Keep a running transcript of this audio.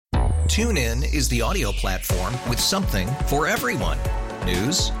TuneIn is the audio platform with something for everyone.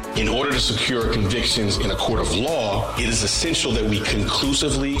 News. In order to secure convictions in a court of law, it is essential that we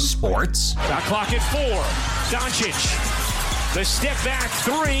conclusively. Sports. Shot clock at 4. Doncic. The step back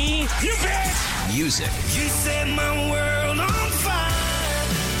 3. You bet. Music. You set my world on fire.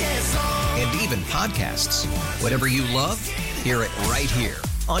 Yes, and even podcasts. Whatever you love, hear it right here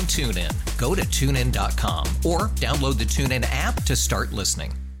on TuneIn. Go to TuneIn.com or download the TuneIn app to start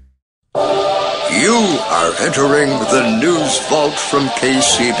listening. You are entering the News Vault from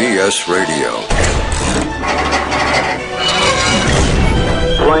KCBS Radio.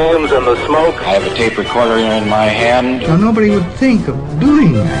 Flames and the smoke. I have a tape recorder in my hand. Now, nobody would think of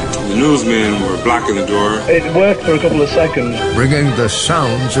doing that. The newsmen were blocking the door. It worked for a couple of seconds. Bringing the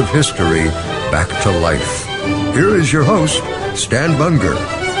sounds of history back to life. Here is your host, Stan Bunger.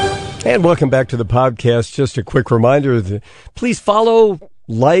 And welcome back to the podcast. Just a quick reminder that please follow,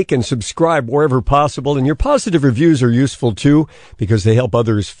 like, and subscribe wherever possible. And your positive reviews are useful, too, because they help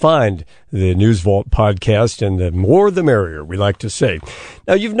others find the News Vault podcast. And the more, the merrier, we like to say.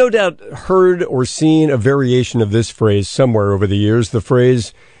 Now, you've no doubt heard or seen a variation of this phrase somewhere over the years. The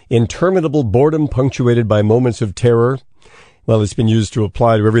phrase, interminable boredom punctuated by moments of terror. Well, it's been used to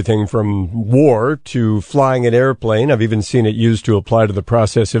apply to everything from war to flying an airplane. I've even seen it used to apply to the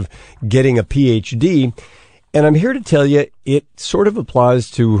process of getting a PhD. And I'm here to tell you, it sort of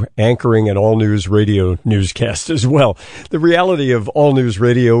applies to anchoring an all-news radio newscast as well. The reality of all-news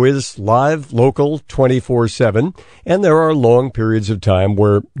radio is live, local, 24/7, and there are long periods of time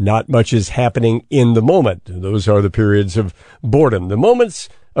where not much is happening in the moment. Those are the periods of boredom. The moments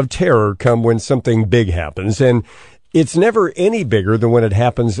of terror come when something big happens, and it's never any bigger than when it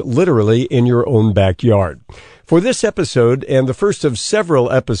happens literally in your own backyard. For this episode, and the first of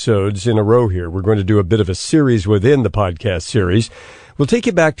several episodes in a row here, we're going to do a bit of a series within the podcast series. We'll take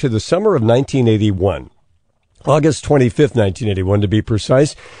you back to the summer of 1981. August 25th, 1981 to be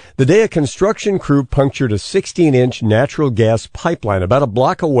precise, the day a construction crew punctured a 16-inch natural gas pipeline about a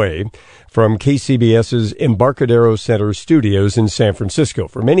block away from KCBS's Embarcadero Center studios in San Francisco.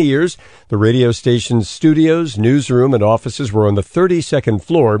 For many years, the radio station's studios, newsroom, and offices were on the 32nd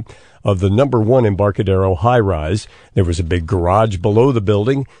floor of the number 1 Embarcadero high-rise. There was a big garage below the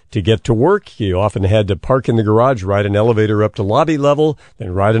building. To get to work, you often had to park in the garage, ride an elevator up to lobby level,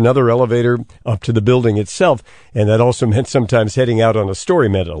 then ride another elevator up to the building itself. And that also meant sometimes heading out on a story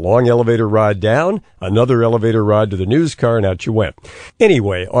meant a long elevator ride down, another elevator ride to the news car, and out you went.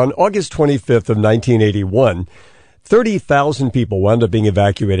 Anyway, on August 25th of 1981, 30,000 people wound up being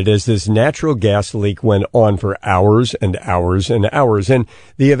evacuated as this natural gas leak went on for hours and hours and hours. And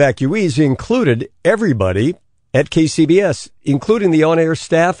the evacuees included everybody at KCBS, including the on-air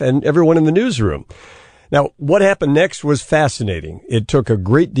staff and everyone in the newsroom. Now, what happened next was fascinating. It took a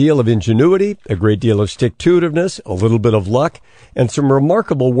great deal of ingenuity, a great deal of stick-to-itiveness, a little bit of luck, and some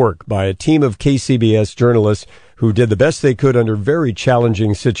remarkable work by a team of KCBS journalists who did the best they could under very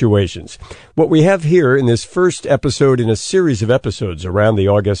challenging situations. What we have here in this first episode in a series of episodes around the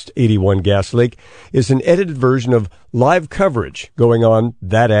August 81 gas leak is an edited version of live coverage going on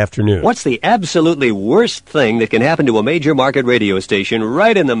that afternoon. What's the absolutely worst thing that can happen to a major market radio station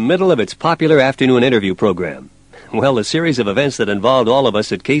right in the middle of its popular afternoon interview program? Well, a series of events that involved all of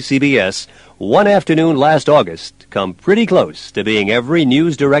us at KCBS one afternoon last August come pretty close to being every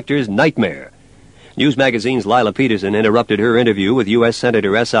news director's nightmare. News Magazine's Lila Peterson interrupted her interview with U.S.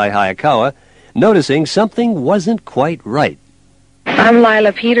 Senator S.I. Hayakawa, noticing something wasn't quite right. I'm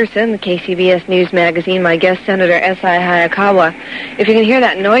Lila Peterson, the KCBS News Magazine. My guest, Senator S.I. Hayakawa. If you can hear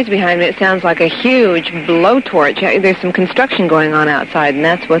that noise behind me, it sounds like a huge blowtorch. There's some construction going on outside, and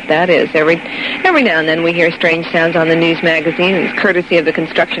that's what that is. Every now and then we hear strange sounds on the News Magazine. It's courtesy of the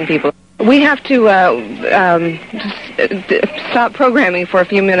construction people. We have to stop programming for a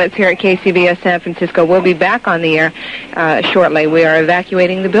few minutes here at KCBS San Francisco. We'll be back on the air shortly. We are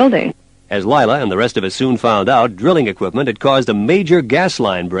evacuating the building. As Lila and the rest of us soon found out, drilling equipment had caused a major gas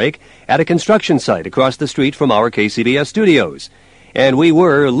line break at a construction site across the street from our KCBS studios. And we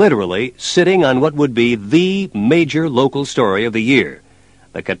were literally sitting on what would be the major local story of the year,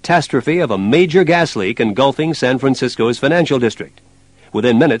 the catastrophe of a major gas leak engulfing San Francisco's financial district.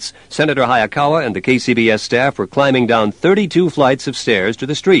 Within minutes, Senator Hayakawa and the KCBS staff were climbing down 32 flights of stairs to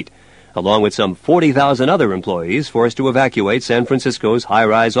the street, along with some 40,000 other employees forced to evacuate San Francisco's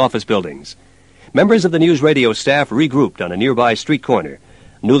high-rise office buildings. Members of the news radio staff regrouped on a nearby street corner.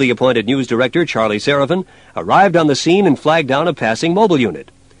 Newly appointed news director Charlie Serafin arrived on the scene and flagged down a passing mobile unit.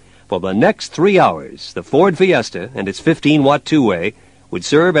 For the next 3 hours, the Ford Fiesta and its 15-watt two-way would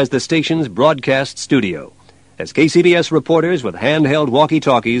serve as the station's broadcast studio. as KCBS reporters with handheld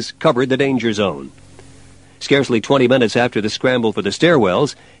walkie-talkies covered the danger zone. Scarcely 20 minutes after the scramble for the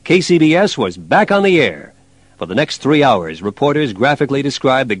stairwells, KCBS was back on the air. For the next 3 hours, reporters graphically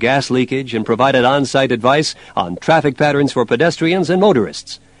described the gas leakage and provided on-site advice on traffic patterns for pedestrians and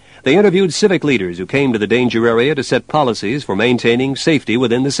motorists. They interviewed civic leaders who came to the danger area to set policies for maintaining safety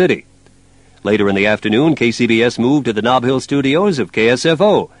within the city. Later in the afternoon, KCBS moved to the Nob Hill studios of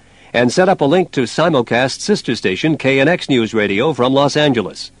KSFO and set up a link to simulcast sister station KNX News Radio from Los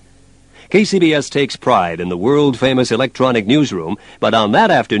Angeles. KCBS takes pride in the world-famous electronic newsroom, but on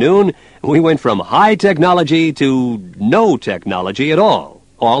that afternoon, we went from high technology to no technology at all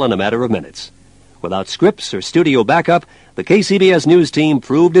in a matter of minutes. Without scripts or studio backup, the KCBS News team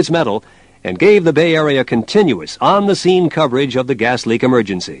proved its mettle and gave the Bay Area continuous, on-the-scene coverage of the gas leak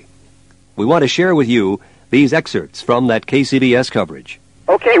emergency. We want to share with you these excerpts from that KCBS coverage.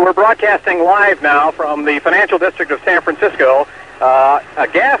 Okay, we're broadcasting live now from the financial district of San Francisco. A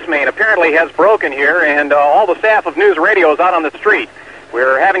gas main apparently has broken here, and all the staff of News Radio is out on the street.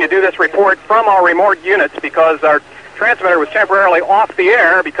 We're having to do this report from our remote units because our transmitter was temporarily off the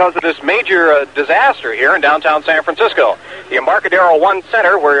air because of this major disaster here in downtown San Francisco. The Embarcadero 1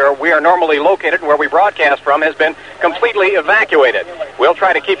 Center, where we are normally located and where we broadcast from, has been completely evacuated. We'll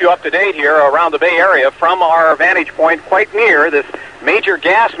try to keep you up to date here around the Bay Area from our vantage point quite near this major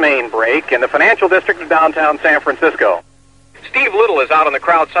gas main break in the financial district of downtown San Francisco. Steve Little is out in the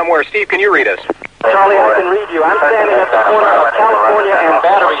crowd somewhere. Steve, can you read us? Charlie, I can read you. I'm standing at the corner of California and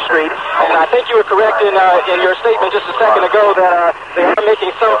Battery Street, and I think you were correct in your statement just a second ago that they are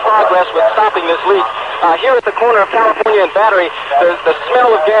making some progress with stopping this leak. Here at the corner of California and Battery, the smell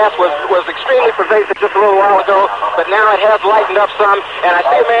of gas was extremely pervasive just a little while ago, but now it has lightened up some, and I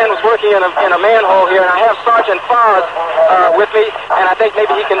see a man was working in a manhole here, and I have Sergeant Foz with me, and I think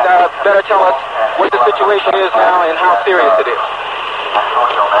maybe he can better tell us what the situation is now and how serious it is.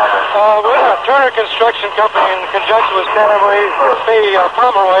 Turner Construction Company, in conjunction with Faye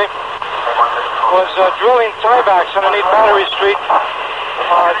Pomeroy, was drilling tiebacks underneath Battery Street,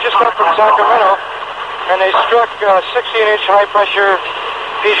 just up from Sacramento, and they struck 16-inch high-pressure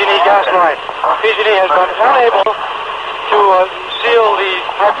PG&E gas line. PG&E has been unable to seal the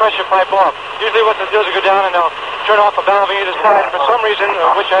high-pressure pipe off. Usually what they'll do is go down and they'll turn off a valve on either side. For some reason,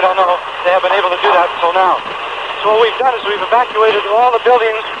 which I don't know, they haven't been able to do that until now. So what we've done is we've evacuated all the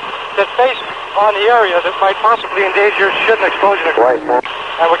buildings that face on the area that might possibly endanger should an explosion occur.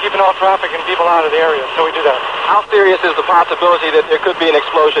 And we're keeping all traffic and people out of the area, so we do that. How serious is the possibility that there could be an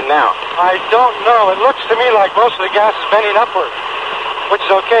explosion now? I don't know. It looks to me like most of the gas is bending upward, which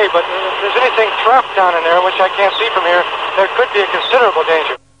is okay, but if there's anything trapped down in there, which I can't see from here, there could be a considerable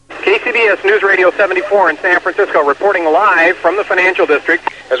danger. KCBS News Radio 74 in San Francisco, reporting live from the financial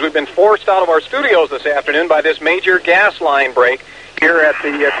district as we've been forced out of our studios this afternoon by this major gas line break here at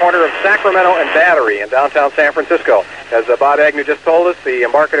the corner of Sacramento and Battery in downtown San Francisco. As Bob Agnew just told us, the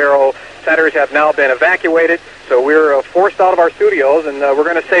Embarcadero centers have now been evacuated, so we're forced out of our studios, and we're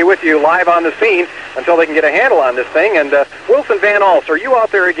going to stay with you live on the scene until they can get a handle on this thing. And Wilson Van Alst, are you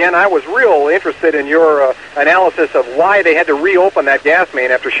out there again? I was real interested in your analysis of why they had to reopen that gas main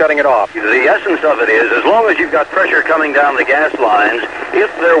after shutting it off. The essence of it is, as long as you've got pressure coming down the gas lines,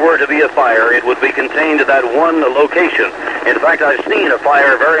 if there were to be a fire, it would be contained to that one location. In fact, I've seen a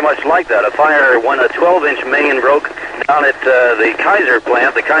fire very much like that, a fire when a 12-inch main broke down at the Kaiser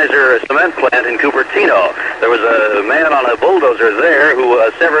plant, the Kaiser cement plant in Cupertino. There was a man on a bulldozer there who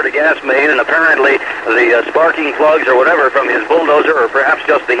severed a gas main, and apparently the sparking plugs or whatever from his bulldozer, or perhaps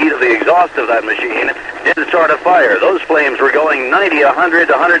just the heat of the exhaust of that machine, did start a fire. Those flames were going 90, 100,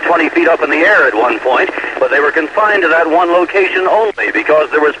 120 feet up in the air at one point, but they were confined to that one location only because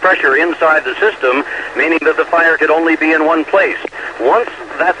there was pressure inside the system, meaning that the fire could only be in one place. Once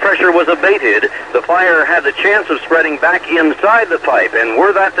that pressure was abated, the fire had the chance of spreading back inside the pipe, and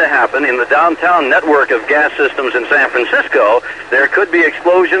were that to happen in the downtown network of gas systems in San Francisco, there could be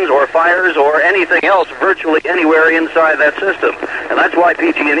explosions or fires or anything else virtually anywhere inside that system. And that's why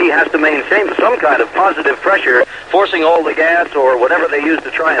PG&E has to maintain some kind of positive pressure, forcing all the gas or whatever they use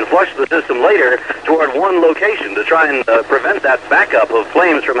to try and flush the system later toward one location to try and prevent that backup of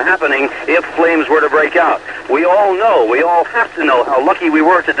flames from happening if flames were to break out. We all know, we all have to know how lucky we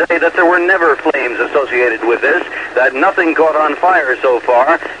were today that there were never flames associated with this, that nothing caught on fire so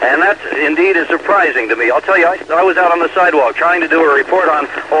far, and that indeed is surprising to me. I'll tell you, I was out on the sidewalk trying to do a report on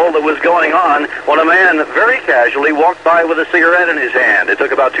all that was going on when a man very casually walked by with a cigarette in his hand. It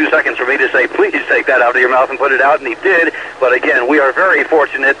took about 2 seconds for me to say, please take that out of your mouth and put it out, and he did. But again, we are very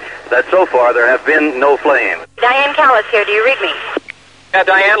fortunate that so far there have been no flames. Diane Callis here. Do you read me?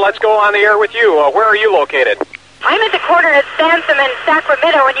 Diane, let's go on the air with you. Where are you located? I'm at the corner of Sansom and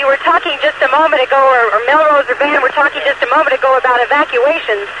Sacramento, and you were talking just a moment ago, or Melrose or Van were talking just a moment ago about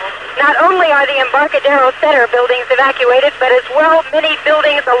evacuations. Not only are the Embarcadero Center buildings evacuated, but as well many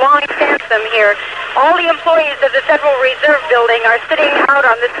buildings along Sansom here. All the employees of the Federal Reserve Building are sitting out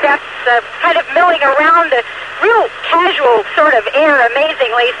on the steps, kind of milling around, a real casual sort of air,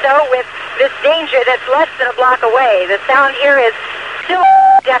 amazingly so, with this danger that's less than a block away. The sound here is still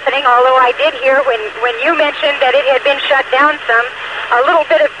deafening, although I did hear when you mentioned that it had been shut down some, a little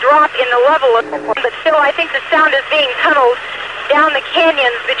bit of drop in the level of, but still I think the sound is being tunneled down the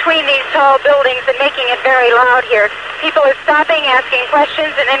canyons between these tall buildings and making it very loud here. People are stopping, asking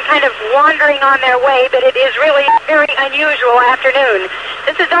questions, and then kind of wandering on their way, but it is really a very unusual afternoon.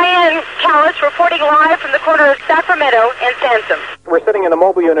 This is Diane Callis reporting live from the corner of Sacramento and Sansom. We're sitting in the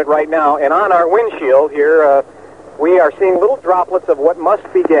mobile unit right now, and on our windshield here, we are seeing little droplets of what must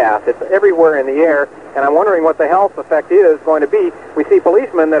be gas. It's everywhere in the air, and I'm wondering what the health effect is going to be. We see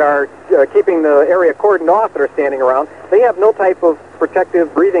policemen that are keeping the area cordoned off that are standing around. They have no type of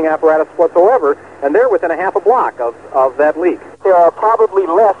protective breathing apparatus whatsoever, and they're within a half a block of that leak. There are probably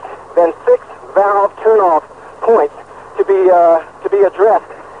less than 6 valve turn-off points to be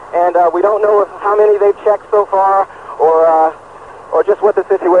addressed, and we don't know how many they've checked so far or just what the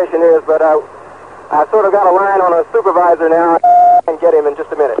situation is, but I've sort of got a line on a supervisor now and get him in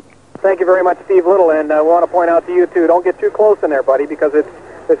just a minute. Thank you very much, Steve Little, and I want to point out to you, too, don't get too close in there, buddy, because this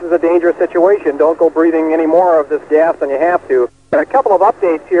is a dangerous situation. Don't go breathing any more of this gas than you have to. A couple of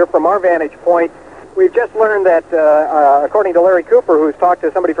updates here from our vantage point. We've just learned that, according to Larry Cooper, who's talked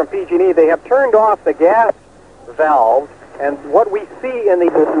to somebody from PG&E, they have turned off the gas valves, and what we see in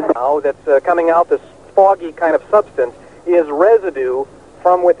the now that's coming out, this foggy kind of substance, is residue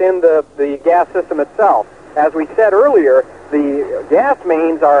from within the gas system itself. As we said earlier, the gas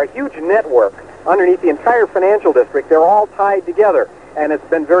mains are a huge network underneath the entire financial district. They're all tied together, and it's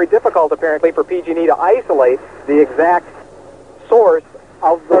been very difficult, apparently, for PG&E to isolate the exact source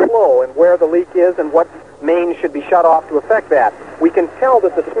of the flow and where the leak is and what mains should be shut off to affect that. We can tell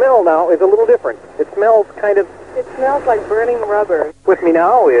that the smell now is a little different. It smells It smells like burning rubber. With me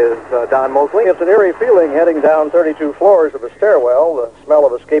now is Don Mosley. It's an eerie feeling heading down 32 floors of a stairwell, the smell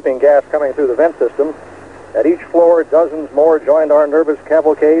of escaping gas coming through the vent system. At each floor, dozens more joined our nervous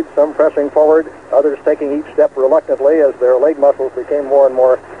cavalcade, some pressing forward, others taking each step reluctantly as their leg muscles became more and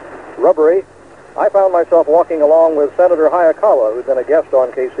more rubbery. I found myself walking along with Senator Hayakawa, who'd been a guest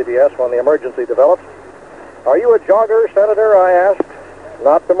on KCBS when the emergency developed. "Are you a jogger, Senator?" I asked.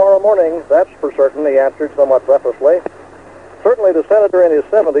 "Not tomorrow morning, that's for certain," he answered somewhat breathlessly. Certainly the senator in his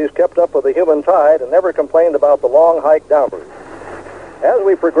 70s kept up with the human tide and never complained about the long hike downward. As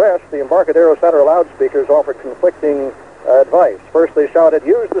we progressed, the Embarcadero Center loudspeakers offered conflicting advice. First they shouted,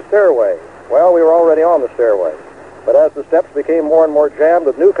 "Use the stairway." Well, we were already on the stairway. But as the steps became more and more jammed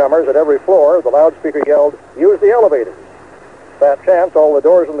with newcomers at every floor, the loudspeaker yelled, "Use the elevators." That chance, all the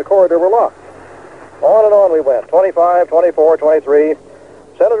doors in the corridor were locked. On and on we went, 25, 24, 23.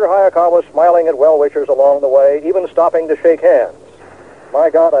 Senator Hayakawa smiling at well-wishers along the way, even stopping to shake hands. My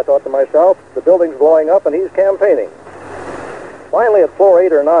God, I thought to myself, the building's blowing up and he's campaigning. Finally, at floor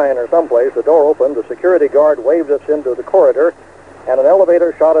 8 or 9 or someplace, the door opened, a security guard waved us into the corridor, and an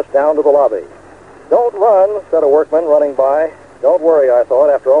elevator shot us down to the lobby. "Don't run," said a workman running by. Don't worry, I thought,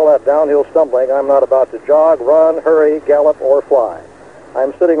 after all that downhill stumbling, I'm not about to jog, run, hurry, gallop, or fly.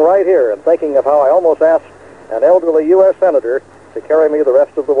 I'm sitting right here and thinking of how I almost asked an elderly U.S. senator to carry me the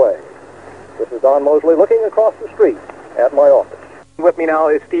rest of the way. This is Don Mosley looking across the street at my office. With me now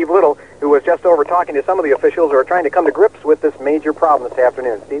is Steve Little, who was just over talking to some of the officials who are trying to come to grips with this major problem this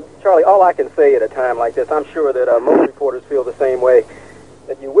afternoon. Steve? Charlie, all I can say at a time like this, I'm sure that most reporters feel the same way,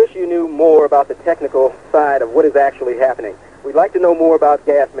 that you wish you knew more about the technical side of what is actually happening. We'd like to know more about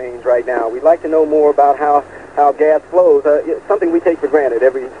gas mains right now. We'd like to know more about how gas flows. It's something we take for granted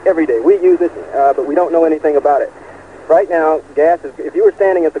every day. We use it, but we don't know anything about it. Right now, gas is, if you were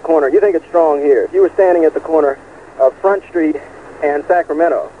standing at the corner, you think it's strong here. If you were standing at the corner of Front Street and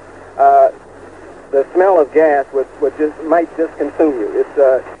Sacramento, the smell of gas might just consume you.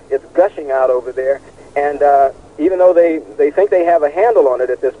 It's gushing out over there, and even though they think they have a handle on it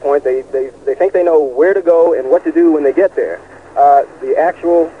at this point, they think they know where to go and what to do when they get there. The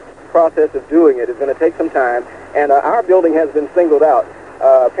actual process of doing it is going to take some time, and our building has been singled out.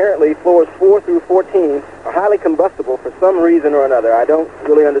 Apparently, floors 4 through 14 are highly combustible for some reason or another. I don't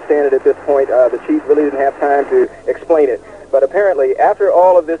really understand it at this point. The chief really didn't have time to explain it. But apparently, after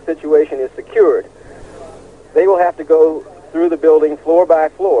all of this situation is secured, they will have to go through the building floor by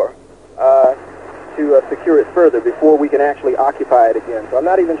floor to secure it further before we can actually occupy it again. So I'm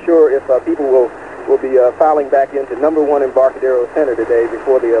not even sure if people will be filing back into number 1 Embarcadero Center today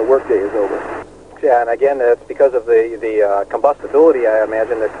before the workday is over. Yeah, and again, it's because of the combustibility, I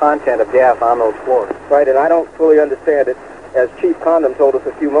imagine, the content of gas on those floors. Right, and I don't fully understand it. As Chief Condon told us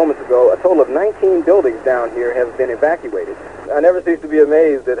a few moments ago, a total of 19 buildings down here have been evacuated. I never cease to be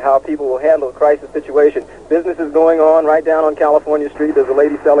amazed at how people will handle a crisis situation. Business is going on right down on California Street. There's a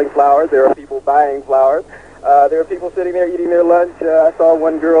lady selling flowers. There are people buying flowers. There are people sitting there eating their lunch. I saw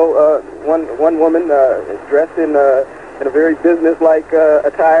one girl, one woman dressed in a very business-like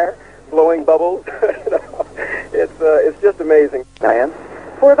attire, blowing bubbles. It's just amazing. Diane?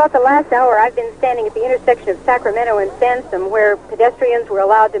 For about the last hour, I've been standing at the intersection of Sacramento and Sansom, where pedestrians were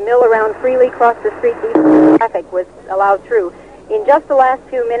allowed to mill around freely, cross the street, even traffic was allowed through. In just the last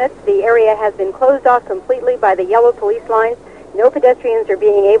few minutes, the area has been closed off completely by the yellow police lines. No pedestrians are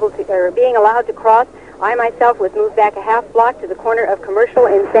being allowed to cross. I myself was moved back a half block to the corner of Commercial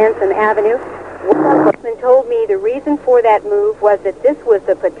and Sansom Avenue. One policeman told me the reason for that move was that this was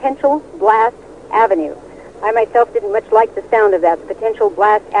the potential blast avenue. I myself didn't much like the sound of that, potential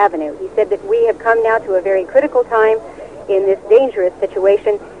blast avenue. He said that we have come now to a very critical time in this dangerous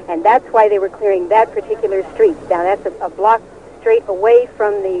situation, and that's why they were clearing that particular street. Now, that's a block straight away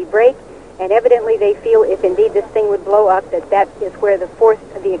from the break, and evidently they feel if indeed this thing would blow up, that is where the force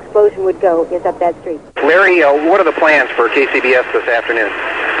of the explosion would go, is up that street. Larry, what are the plans for KCBS this afternoon?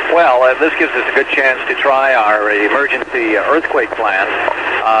 Well, this gives us a good chance to try our emergency earthquake plan,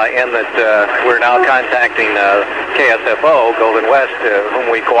 in that we're now contacting KSFO, Golden West,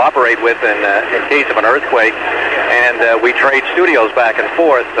 whom we cooperate with in case of an earthquake, and we trade studios back and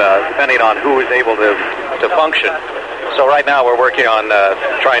forth depending on who is able to function. So right now we're working on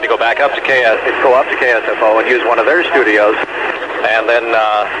trying to go back up to KSFO and use one of their studios, and then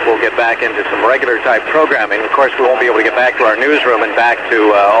we'll get back into some regular type programming. Of course, we won't be able to get back to our newsroom and back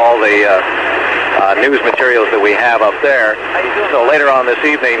to all the news materials that we have up there. So later on this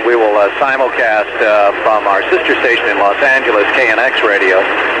evening, we will simulcast from our sister station in Los Angeles, KNX Radio.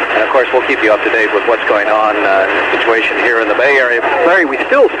 And, of course, we'll keep you up to date with what's going on in the situation here in the Bay Area. Larry, we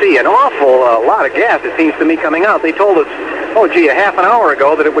still see an awful lot of gas, it seems to me, coming out. They told us, a half an hour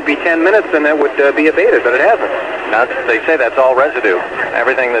ago that it would be 10 minutes and it would be abated, but it hasn't. They say that's all residue.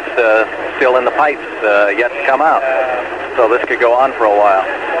 Everything that's still in the pipes yet to come out. So this could go on for a while.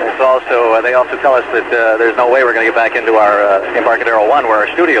 They also tell us that there's no way we're going to get back into our Embarcadero 1 where our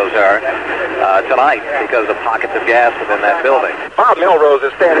studios are tonight because of pockets of gas within that building. Bob Melrose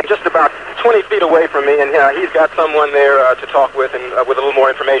is standing just about 20 feet away from me, and he's got someone there to talk with and with a little more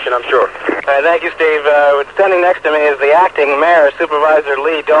information, I'm sure. Thank you, Steve. Standing next to me is the acting mayor, Supervisor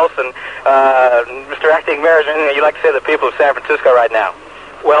Lee Dolson. Mr. Acting Mayor, is there anything you'd like to say to the people of San Francisco right now?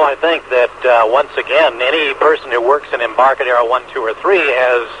 Well, I think that, once again, any person who works in Embarcadero 1, 2, or 3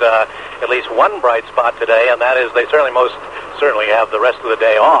 has at least one bright spot today, and that is they most certainly have the rest of the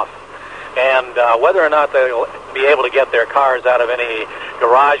day off. And whether or not they'll be able to get their cars out of any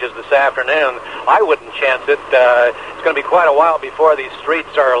garages this afternoon, I wouldn't chance it. It's going to be quite a while before these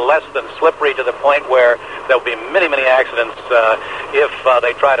streets are less than slippery to the point where there'll be many, many accidents if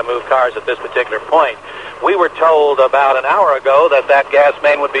they try to move cars at this particular point. We were told about an hour ago that gas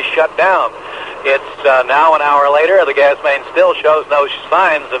main would be shut down. It's now an hour later. The gas main still shows no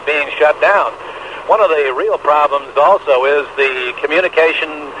signs of being shut down. One of the real problems also is the communication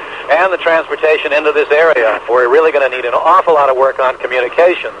and the transportation into this area. We're really going to need an awful lot of work on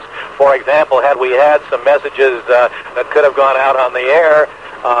communications. For example, had we had some messages that could have gone out on the air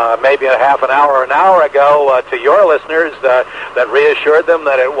maybe a half an hour or an hour ago to your listeners that reassured them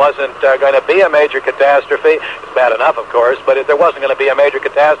that it wasn't going to be a major catastrophe. It's bad enough, of course, but if there wasn't going to be a major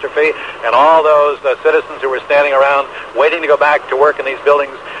catastrophe and all those citizens who were standing around waiting to go back to work in these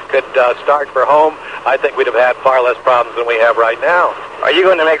buildings could start for home, I think we'd have had far less problems than we have right now. Are you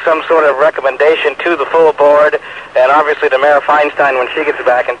going to make some sort of recommendation to the full board and obviously to Mayor Feinstein when she gets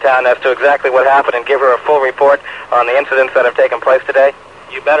back in town as to exactly what happened and give her a full report on the incidents that have taken place today?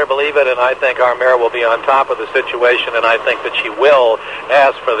 You better believe it, and I think our mayor will be on top of the situation, and I think that she will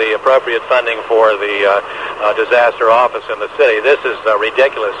ask for the appropriate funding for the disaster office in the city. This is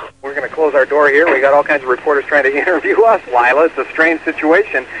ridiculous. We're going to close our door here. We got all kinds of reporters trying to interview us, Lila. It's a strange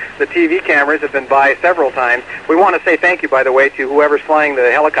situation. The TV cameras have been by several times. We want to say thank you, by the way, to whoever's flying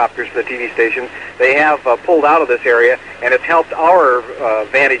the helicopters to the TV stations. They have pulled out of this area, and it's helped our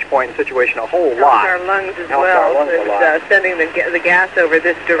vantage point and situation a whole lot. Our lungs as well. It's sending the gas over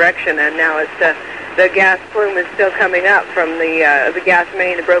this direction, and now it's the gas plume is still coming up from the gas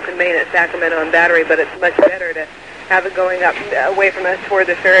main, the broken main at Sacramento and Battery, but it's much better to have it going up away from us toward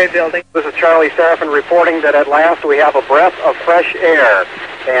the ferry building. This is Charlie Sarafin reporting that at last we have a breath of fresh air.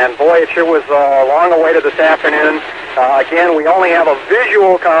 And boy, it sure was long awaited this afternoon. Again, we only have a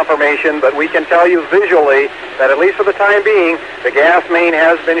visual confirmation, but we can tell you visually that at least for the time being, the gas main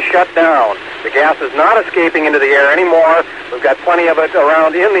has been shut down. The gas is not escaping into the air anymore. We've got plenty of it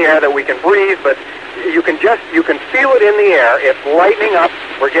around in the air that we can breathe, but you can feel it in the air. It's lightening up.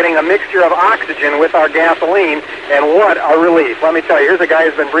 We're getting a mixture of oxygen with our gasoline, and what a relief. Let me tell you, here's a guy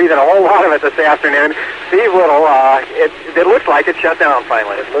who's been breathing a whole lot of it this afternoon. Steve Little, it looks like it shut down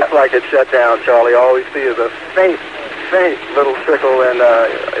finally. It looks like it shut down, Charlie. All we see is a faint little trickle, and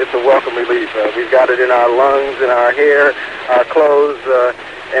it's a welcome relief. We've got it in our lungs, in our hair, our clothes,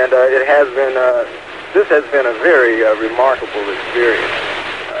 and it has been, this has been a very remarkable experience.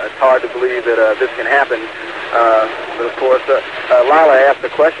 It's hard to believe that this can happen, but of course, Lila asked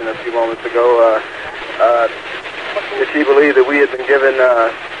a question a few moments ago. Did she believe that we had been given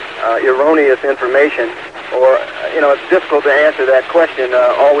erroneous information? Or, it's difficult to answer that question.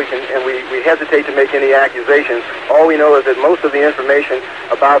 All we can, and we hesitate to make any accusations. All we know is that most of the information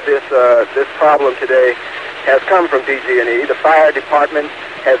about this problem today has come from PG&E. The fire department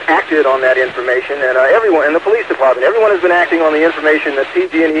has acted on that information, and everyone in the police department, everyone has been acting on the information that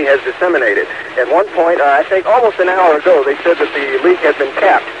PG&E has disseminated. At one point, I think almost an hour ago, they said that the leak had been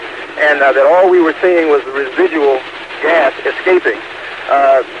capped, and that all we were seeing was the residual gas escaping.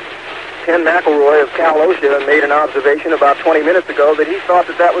 Ken McElroy of Cal OSHA made an observation about 20 minutes ago that he thought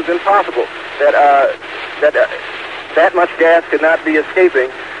that was impossible, that that much gas could not be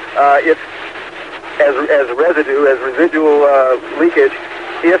escaping if as residual leakage,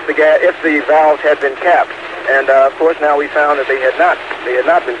 if the valves had been capped. And of course now we found that they had not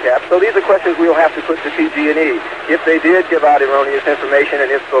been capped. So these are questions we'll have to put to PG&E if they did give out erroneous information, and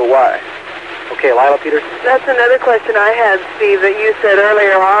if so, why. Okay, Lila Peters. That's another question I had, Steve, that you said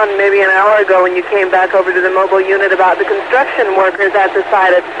earlier on, maybe an hour ago, when you came back over to the mobile unit about the construction workers at the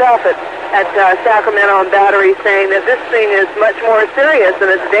site itself at Sacramento and Battery, saying that this thing is much more serious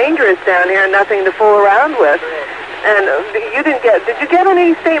and it's dangerous down here and nothing to fool around with. And did you get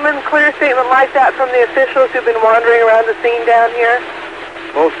any clear statement like that from the officials who've been wandering around the scene down here?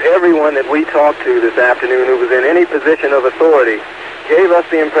 Most everyone that we talked to this afternoon who was in any position of authority gave us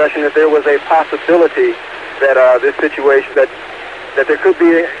the impression that there was a possibility that this situation, that there could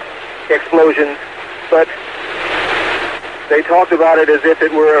be explosions, but they talked about it as if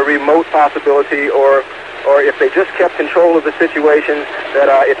it were a remote possibility, or if they just kept control of the situation, that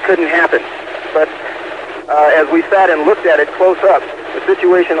it couldn't happen. But as we sat and looked at it close up, the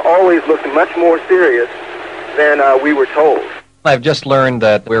situation always looked much more serious than we were told. I've just learned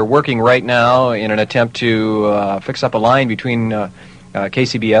that we're working right now in an attempt to fix up a line between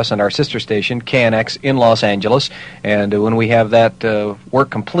KCBS and our sister station, KNX, in Los Angeles. And when we have that work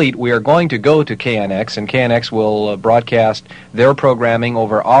complete, we are going to go to KNX, and KNX will broadcast their programming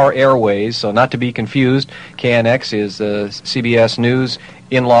over our airways. So not to be confused, KNX is CBS News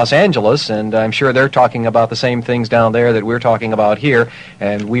in Los Angeles, and I'm sure they're talking about the same things down there that we're talking about here,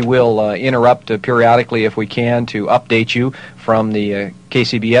 and we will interrupt periodically if we can to update you from the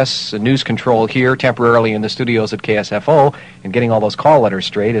KCBS news control here temporarily in the studios at KSFO, and getting all those call letters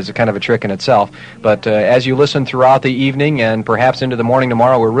straight is a kind of a trick in itself. But as you listen throughout the evening and perhaps into the morning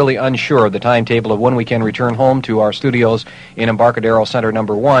tomorrow, we're really unsure of the timetable of when we can return home to our studios in Embarcadero Center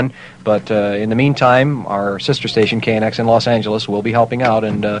number 1. But in the meantime, our sister station, KNX in Los Angeles, will be helping out.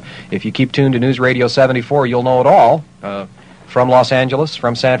 And if you keep tuned to News Radio 74, you'll know it all. From Los Angeles,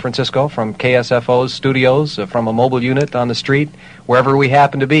 from San Francisco, from KSFO's studios, from a mobile unit on the street, wherever we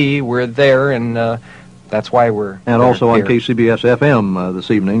happen to be, we're there, and that's why we're And also here. on KCBS FM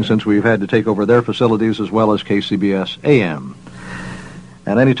this evening, since we've had to take over their facilities, as well as KCBS AM.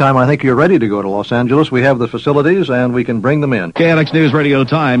 And anytime I think you're ready to go to Los Angeles, we have the facilities and we can bring them in. KNX News Radio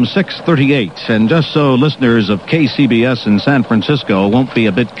time, 6:38. And just so listeners of KCBS in San Francisco won't be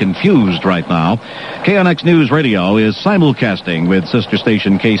a bit confused right now, KNX News Radio is simulcasting with sister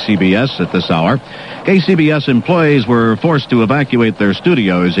station KCBS at this hour. KCBS employees were forced to evacuate their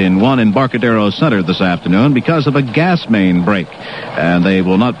studios in one Embarcadero Center this afternoon because of a gas main break, and they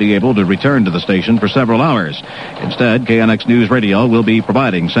will not be able to return to the station for several hours. Instead, KNX News Radio will be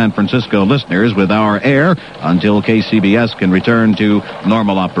providing San Francisco listeners with our air until KCBS can return to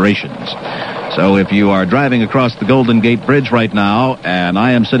normal operations. So if you are driving across the Golden Gate Bridge right now, and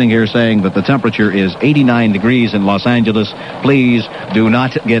I am sitting here saying that the temperature is 89 degrees in Los Angeles, please do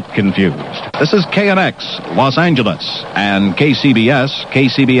not get confused. This is KNX, Los Angeles, and KCBS,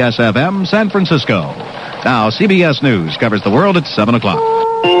 KCBS FM, San Francisco. Now, CBS News covers the world at 7 o'clock.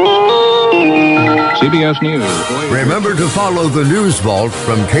 CBS News. Remember to follow the News Vault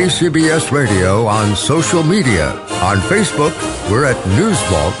from KCBS Radio on social media. On Facebook, we're at News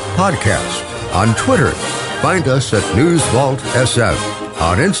Vault Podcast. On Twitter, find us at News Vault SF.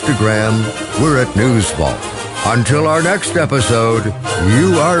 On Instagram, we're at News Vault. Until our next episode,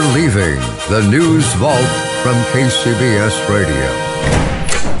 you are leaving the News Vault from KCBS Radio.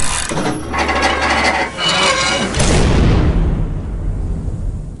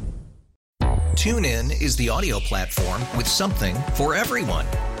 TuneIn is the audio platform with something for everyone.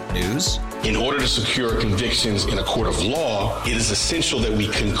 News. In order to secure convictions in a court of law, it is essential that we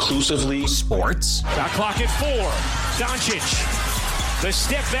conclusively. Sports. Got clock at 4. Doncic. The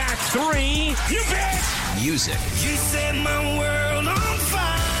step back 3. You bet. Music. You set my world on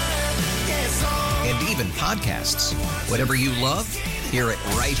fire. Yes, and even podcasts. Whatever you love, hear it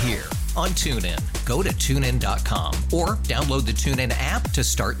right here on TuneIn. Go to TuneIn.com or download the TuneIn app to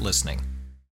start listening.